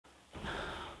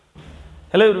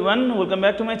Hello everyone, welcome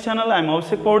back to my channel. I'm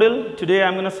Paudel. Today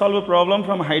I'm going to solve a problem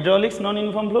from hydraulics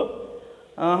non-uniform flow.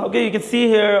 Okay, you can see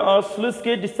here a sluice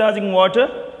gate discharging water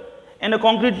and a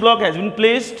concrete block has been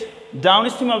placed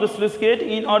downstream of the sluice gate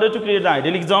in order to create the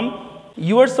ideal exam.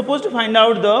 You are supposed to find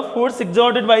out the force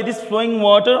exerted by this flowing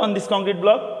water on this concrete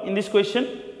block in this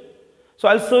question. So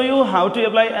I'll show you how to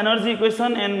apply energy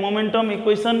equation and momentum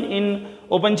equation in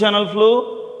open channel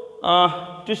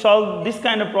flow to solve this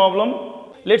kind of problem.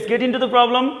 Let's get into the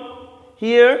problem.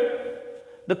 Here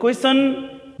the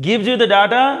question gives you the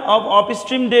data of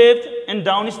upstream depth and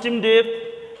downstream depth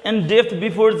and depth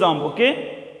before jump.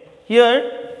 Okay,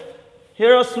 here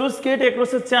a sluice gate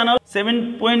across a channel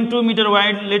 7.2 meter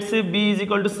wide. Let's say B is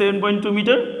equal to 7.2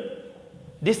 meter.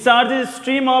 Discharge is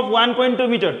stream of 1.2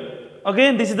 meter.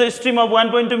 Okay, this is the stream of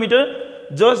 1.2 meter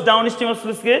just downstream of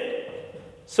sluice gate.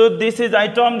 So this is I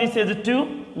term this as a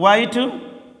 2 y2.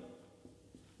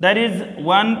 That is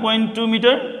 1.2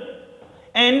 meter.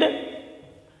 And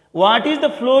what is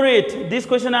the flow rate? This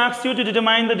question asks you to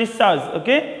determine the discharge.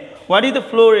 Okay, what is the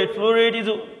flow rate? Flow rate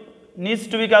needs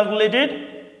to be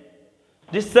calculated.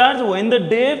 Discharge when the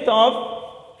depth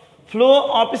of flow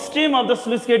upstream of the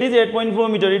sluice gate is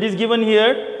 8.4 meter. It is given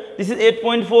here. This is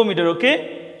 8.4 meter.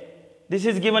 Okay, this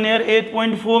is given here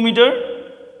 8.4 meter.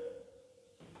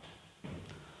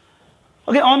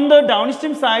 Okay, on the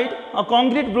downstream side, a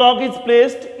concrete block is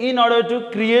placed in order to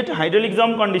create hydraulic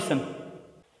jump condition.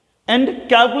 And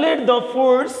calculate the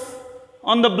force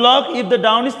on the block if the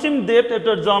downstream depth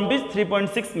after jump is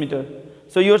 3.6 meter.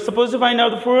 So you are supposed to find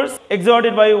out the force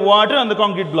exerted by water on the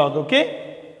concrete block.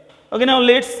 Okay. Okay, now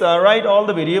let's write all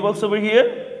the variables over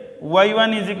here.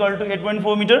 Y1 is equal to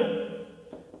 8.4 meter,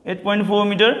 8.4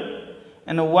 meter,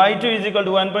 and Y2 is equal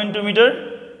to 1.2 meter.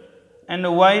 And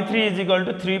y3 is equal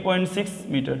to 3.6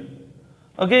 meter.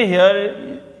 Okay,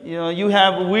 here you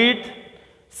have width,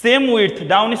 same width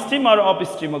downstream or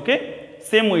upstream. Okay,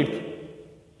 same width.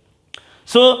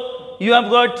 So you have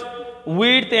got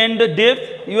width and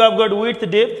depth. You have got width,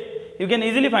 depth. You can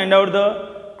easily find out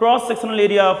the cross sectional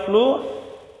area of flow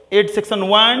at section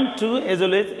 1, 2 as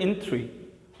well as in 3.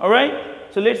 Alright,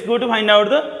 so let's go to find out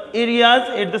the areas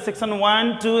at the section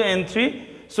 1, 2 and 3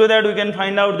 so that we can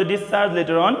find out the discharge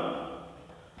later on.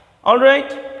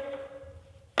 Alright,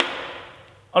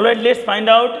 let's find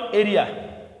out area.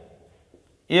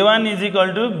 A1 is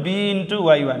equal to B into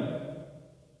Y1.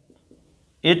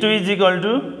 A2 is equal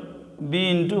to B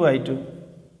into Y2.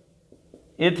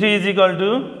 A3 is equal to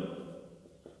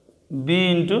B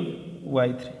into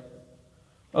Y3.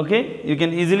 Okay, you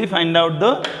can easily find out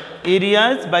the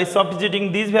areas by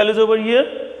substituting these values over here.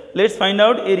 Let's find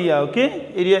out area.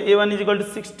 Okay, area A1 is equal to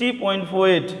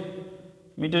 60.48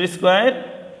 meter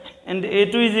square. And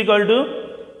A2 is equal to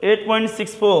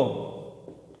 8.64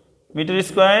 meter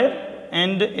square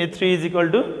and A3 is equal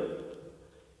to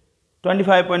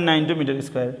 25.92 meter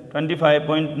square,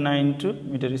 25.92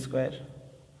 meter square.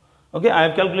 Okay, I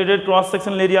have calculated cross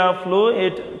sectional area of flow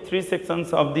at 3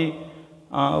 sections of the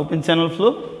open channel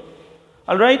flow.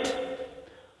 Alright,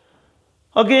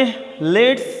 okay,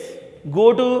 let's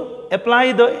go to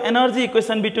apply the energy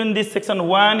equation between this section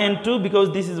 1 and 2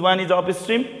 because this is 1 is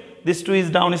upstream. This 2 is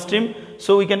downstream,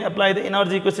 so we can apply the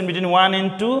energy equation between 1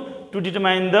 and 2 to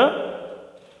determine the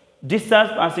discharge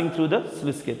passing through the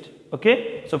sluice gate.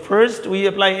 Okay, so first we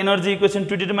apply energy equation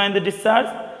to determine the discharge,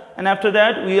 and after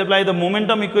that we apply the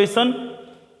momentum equation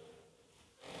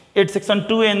at section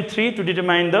 2 and 3 to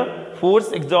determine the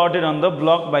force exerted on the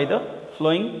block by the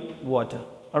flowing water.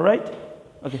 Alright,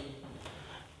 okay.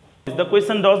 The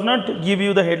question does not give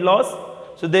you the head loss.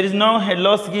 So there is no head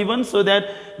loss given so that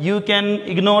you can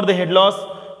ignore the head loss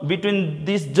between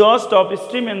this just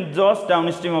upstream and just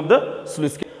downstream of the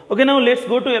sluice gate. Okay, now let's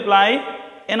go to apply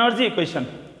energy equation.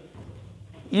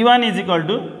 E1 is equal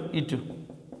to E2.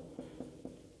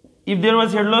 If there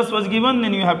was head loss was given,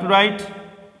 then you have to write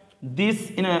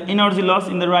this energy loss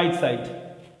in the right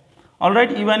side. Alright,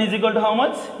 E1 is equal to how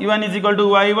much? E1 is equal to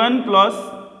Y1 plus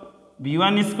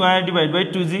B1 square divided by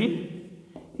 2G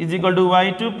is equal to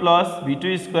y2 plus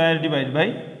v2 square divided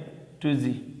by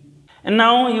 2g. And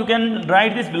now you can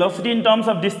write this velocity in terms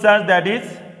of discharge, that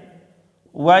is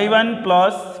y1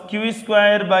 plus q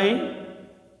square by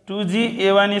 2g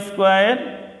a1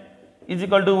 square is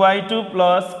equal to y2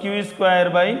 plus q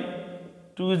square by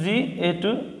 2g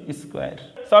a2 square.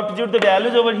 Substitute the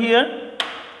values over here.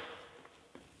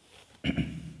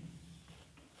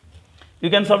 You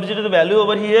can substitute the value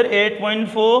over here.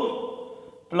 8.4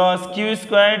 plus q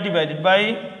square divided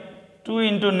by 2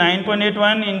 into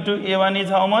 9.81 into A1 is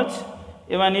how much?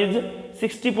 A1 is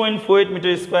 60.48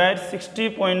 meter square,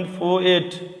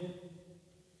 60.48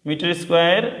 meter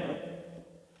square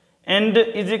and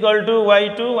is equal to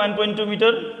y2 1.2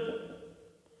 meter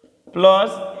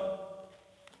plus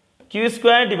q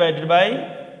square divided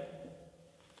by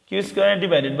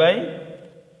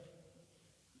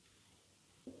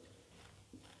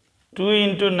 2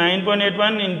 into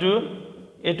 9.81 into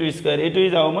a2 square. A2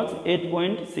 is how much?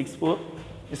 8.64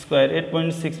 square.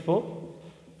 8.64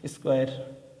 square.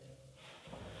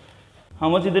 How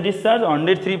much is the discharge?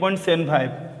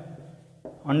 103.75.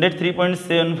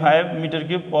 103.75 meter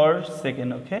cube per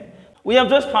second. Okay. We have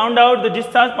just found out the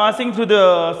discharge passing through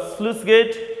the sluice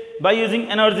gate by using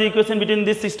energy equation between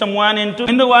this system 1 and 2.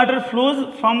 When the water flows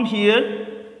from here,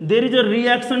 there is a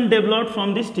reaction developed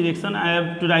from this direction. I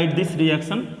have to write this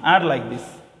reaction R like this.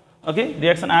 Okay,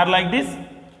 reaction R like this,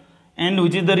 and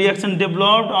which is the reaction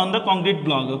developed on the concrete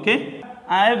block. Okay,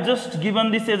 I have just given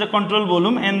this as a control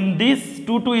volume, and this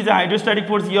 2 is a hydrostatic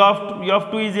force. E of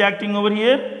 2 is acting over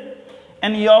here,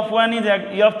 and E of 3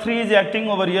 is acting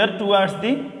over here towards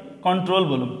the control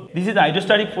volume. This is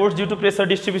hydrostatic force due to pressure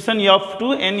distribution E of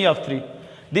 2 and E of 3.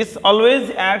 This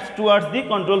always acts towards the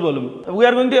control volume. We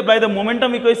are going to apply the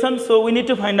momentum equation, so we need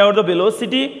to find out the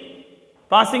velocity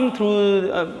passing through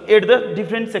at the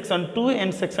different section 2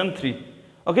 and section 3.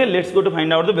 Okay, let's go to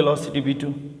find out the velocity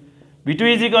V2. V2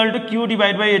 is equal to Q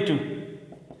divided by A2.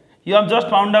 You have just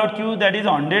found out Q, that is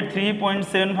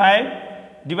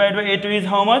 103.75 divided by A2 is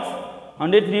how much?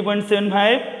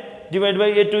 103.75 divided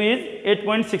by A2 is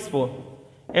 8.64.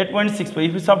 8.64.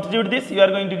 If you substitute this, you are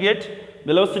going to get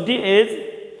velocity is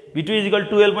V2 is equal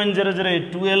to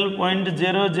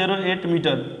 12.008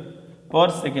 meter per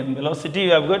second. Velocity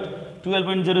you have got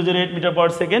 12.008 meter per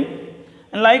second.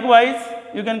 And likewise,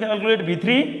 you can calculate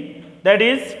V3, that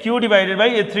is Q divided by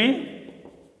A3.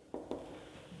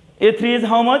 A3 is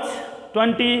how much?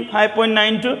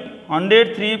 25.92.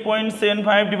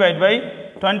 103.75 divided by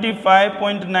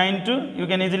 25.92. You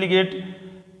can easily get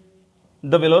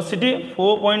the velocity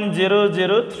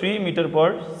 4.003 meter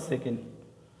per second.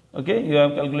 Okay, you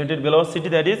have calculated velocity,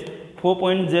 that is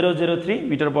 4.003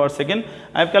 meter per second.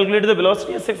 I have calculated the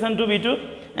velocity of section 2 V2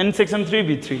 and section 3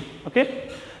 V3. Okay,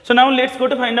 so now let's go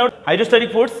to find out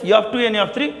hydrostatic force E of 2 and E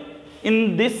of 3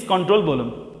 in this control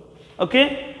volume.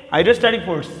 Okay, hydrostatic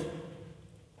force,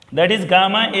 that is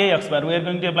gamma A x bar. We are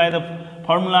going to apply the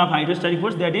formula of hydrostatic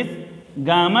force, that is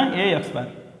gamma A x bar.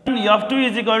 E of 2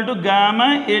 is equal to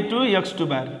gamma A2 x2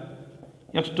 bar.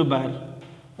 x2 bar.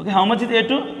 Okay, how much is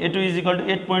A2? A2 is equal to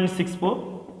 8.64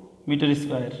 meter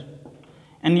square.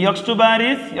 And x2 bar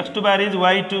is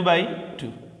y2 by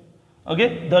 2.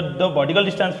 Okay, the vertical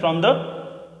distance from the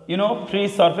free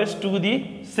surface to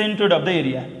the center of the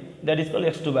area, that is called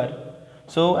x2 bar.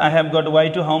 So I have got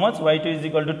y2 how much? Y2 is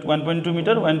equal to 1.2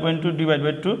 meter. 1.2 divided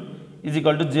by 2 is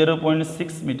equal to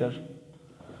 0.6 meter.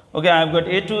 Okay, I have got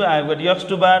A2, I have got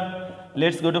x2 bar.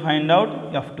 Let's go to find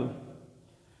out f2.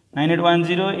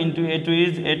 9810 into A2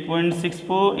 is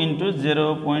 8.64 into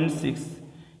 0.6.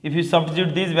 If you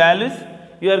substitute these values,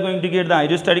 you are going to get the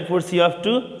hydrostatic force E of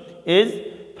 2 is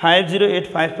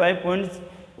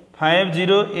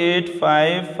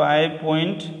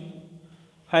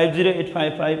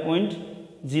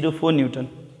 50855.04 Newton.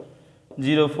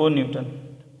 04 Newton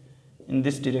in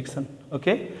this direction.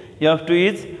 Okay, E of 2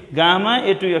 is gamma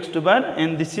A2 x2 bar,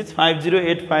 and this is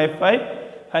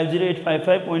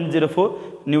 50855.04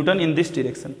 Newton in this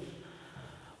direction.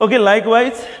 Okay,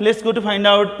 likewise, let's go to find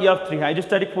out E of 3,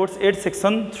 hydrostatic force at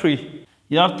section 3.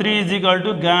 E of 3 is equal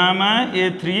to gamma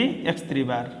A3 x3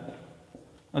 bar.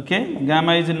 Okay,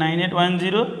 gamma is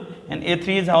 9810 and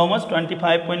A3 is how much?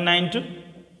 25.92.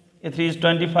 A3 is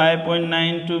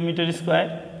 25.92 meter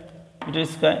square, and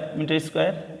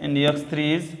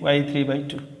x3 is y3 by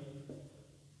 2.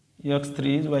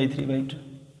 x3 is y3 by 2.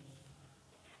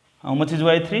 How much is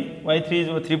y3? y3 is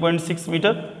 3.6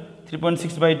 meter.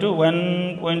 3.6 by 2,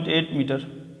 1.8 meter.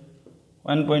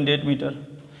 1.8 meter.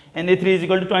 And A3 is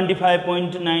equal to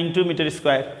 25.92 meter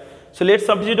square. So let's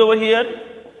substitute over here.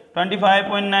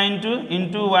 25.92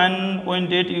 into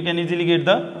 1.8, you can easily get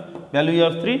the value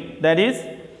of 3, that is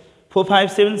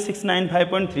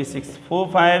 457,695.36.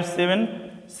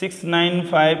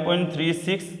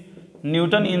 457,695.36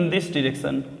 Newton in this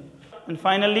direction. And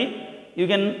finally, you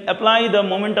can apply the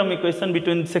momentum equation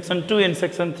between section 2 and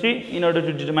section 3 in order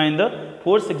to determine the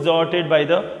force exerted by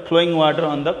the flowing water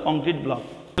on the concrete block.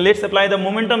 Let's apply the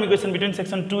momentum equation between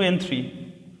section 2 and 3.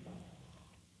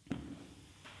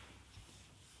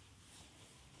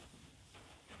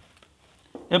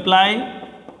 Apply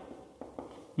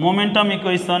momentum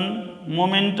equation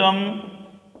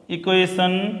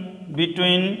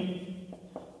between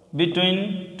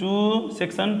 2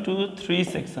 section to 3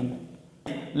 section.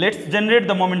 Let's generate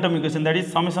the momentum equation, that is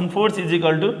summation force is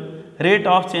equal to rate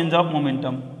of change of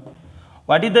momentum.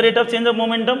 What is the rate of change of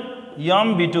momentum?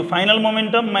 mv2 final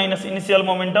momentum minus initial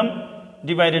momentum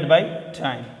divided by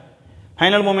time.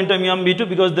 Final momentum mv2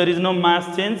 because there is no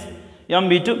mass change,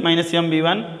 mv2 minus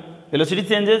mv1, velocity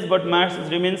changes but mass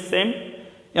remains same,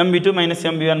 mv2 minus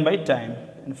mv1 by time.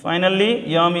 And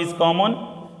finally m is common,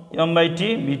 m by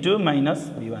t v2 minus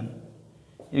v1.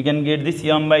 You can get this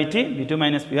m by t v2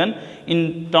 minus v1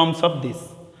 in terms of this.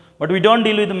 But we don't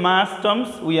deal with the mass terms,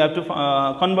 we have to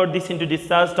convert this into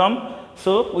discharge term.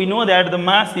 So we know that the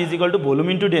mass is equal to volume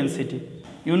into density.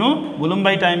 You know volume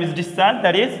by time is discharge,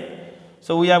 that is,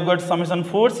 so we have got summation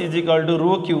force is equal to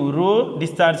rho q, rho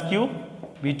discharge q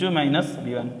v2 minus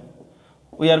v1.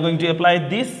 We are going to apply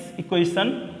this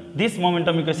equation, this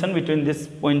momentum equation between this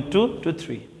point 2 to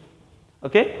 3.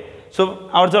 Okay. So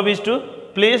our job is to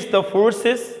place the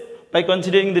forces by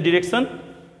considering the direction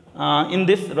in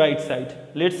this right side.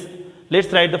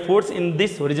 Let's write the force in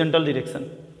this horizontal direction.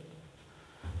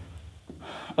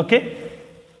 Okay,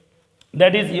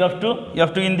 that is you have to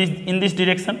in this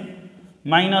direction,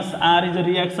 minus r is a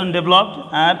reaction developed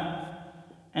r,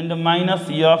 and the minus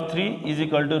e of 3 is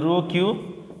equal to rho q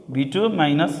v2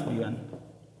 minus v1.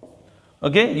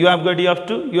 Okay, you have got e of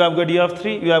 2, you have got e of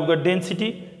 3, you have got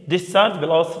density, discharge,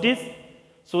 velocities.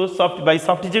 So by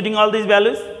substituting all these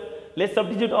values, let's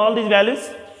substitute all these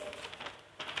values.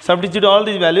 Substitute all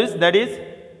these values, that is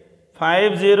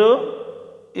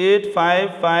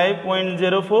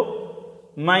 50855.04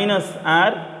 minus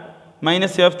r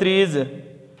minus f 3 is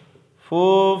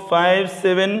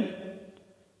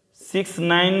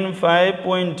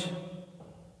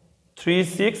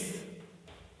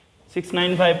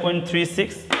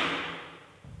 457,695.36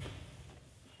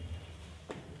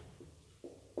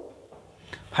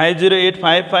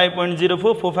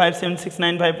 50855.04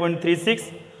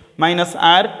 457,695.36 minus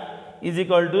r is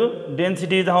equal to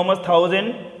density is how much,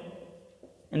 1000,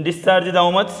 and discharge is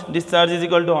how much, discharge is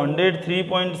equal to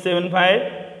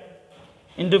 103.75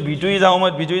 into v2 is how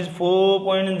much, v2 is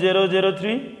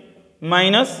 4.003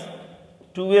 minus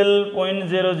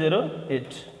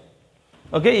 12.008.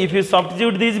 Okay, if you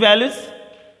substitute these values,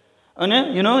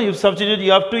 you know, you substitute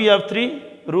e of 2, e of 3,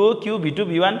 rho q v2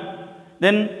 v1,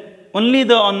 then only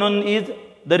the unknown is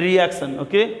the reaction,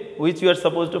 okay, which you are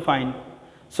supposed to find.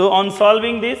 So on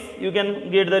solving this, you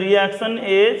can get the reaction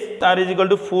is r is equal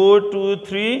to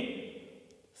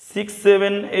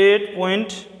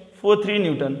 423,678.43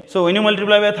 Newton. So when you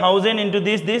multiply by 1000 into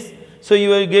this, so you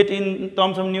will get in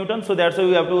terms of Newton. So that's why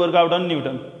you have to work out on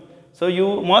Newton. So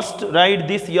you must write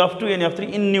this e of 2 and e of 3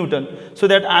 in Newton, so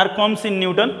that r comes in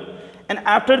Newton. And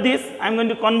after this, I am going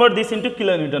to convert this into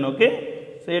kilonewton. Okay.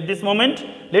 So at this moment,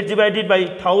 let's divide it by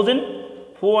 1000,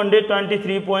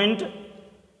 423.68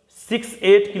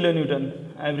 kilonewton.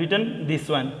 I have written this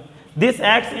one. This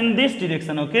acts in this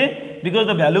direction, okay, because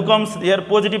the value comes here,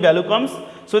 positive value comes,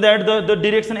 so that the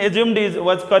direction assumed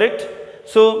was correct.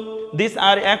 So this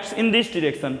R acts in this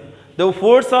direction. The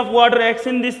force of water acts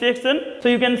in this direction. So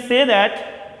you can say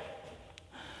that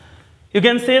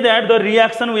the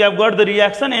reaction, we have got the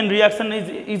reaction, and reaction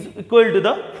is equal to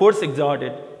the force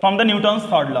exerted from the Newton's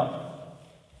third law.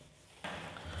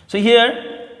 So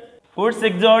here, force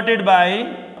exerted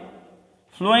by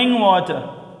flowing water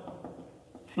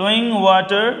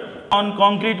on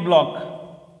concrete block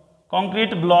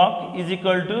is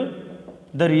equal to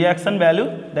the reaction value,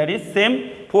 that is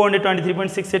same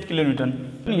 423.68 kilonewton.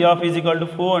 F is equal to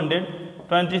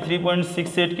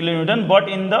 423.68 kilonewton, but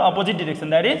in the opposite direction,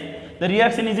 that is the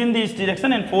reaction is in this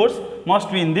direction and force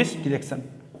must be in this direction.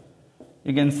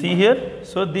 You can see here.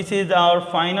 So this is our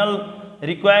final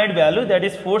required value, that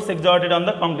is force exerted on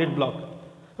the concrete block.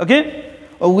 Okay.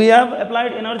 We have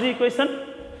applied energy equation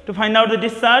to find out the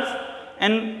discharge,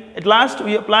 and at last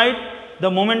we applied the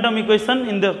momentum equation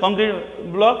in the concrete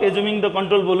block, assuming the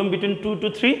control volume between 2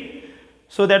 to 3,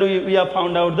 so that we have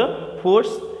found out the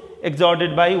force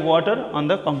exerted by water on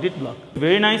the concrete block.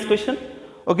 Very nice question.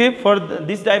 Okay, for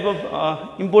this type of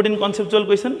important conceptual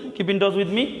question, keep in touch with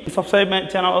me. Subscribe my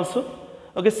channel also.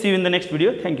 Okay, see you in the next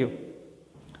video. Thank you.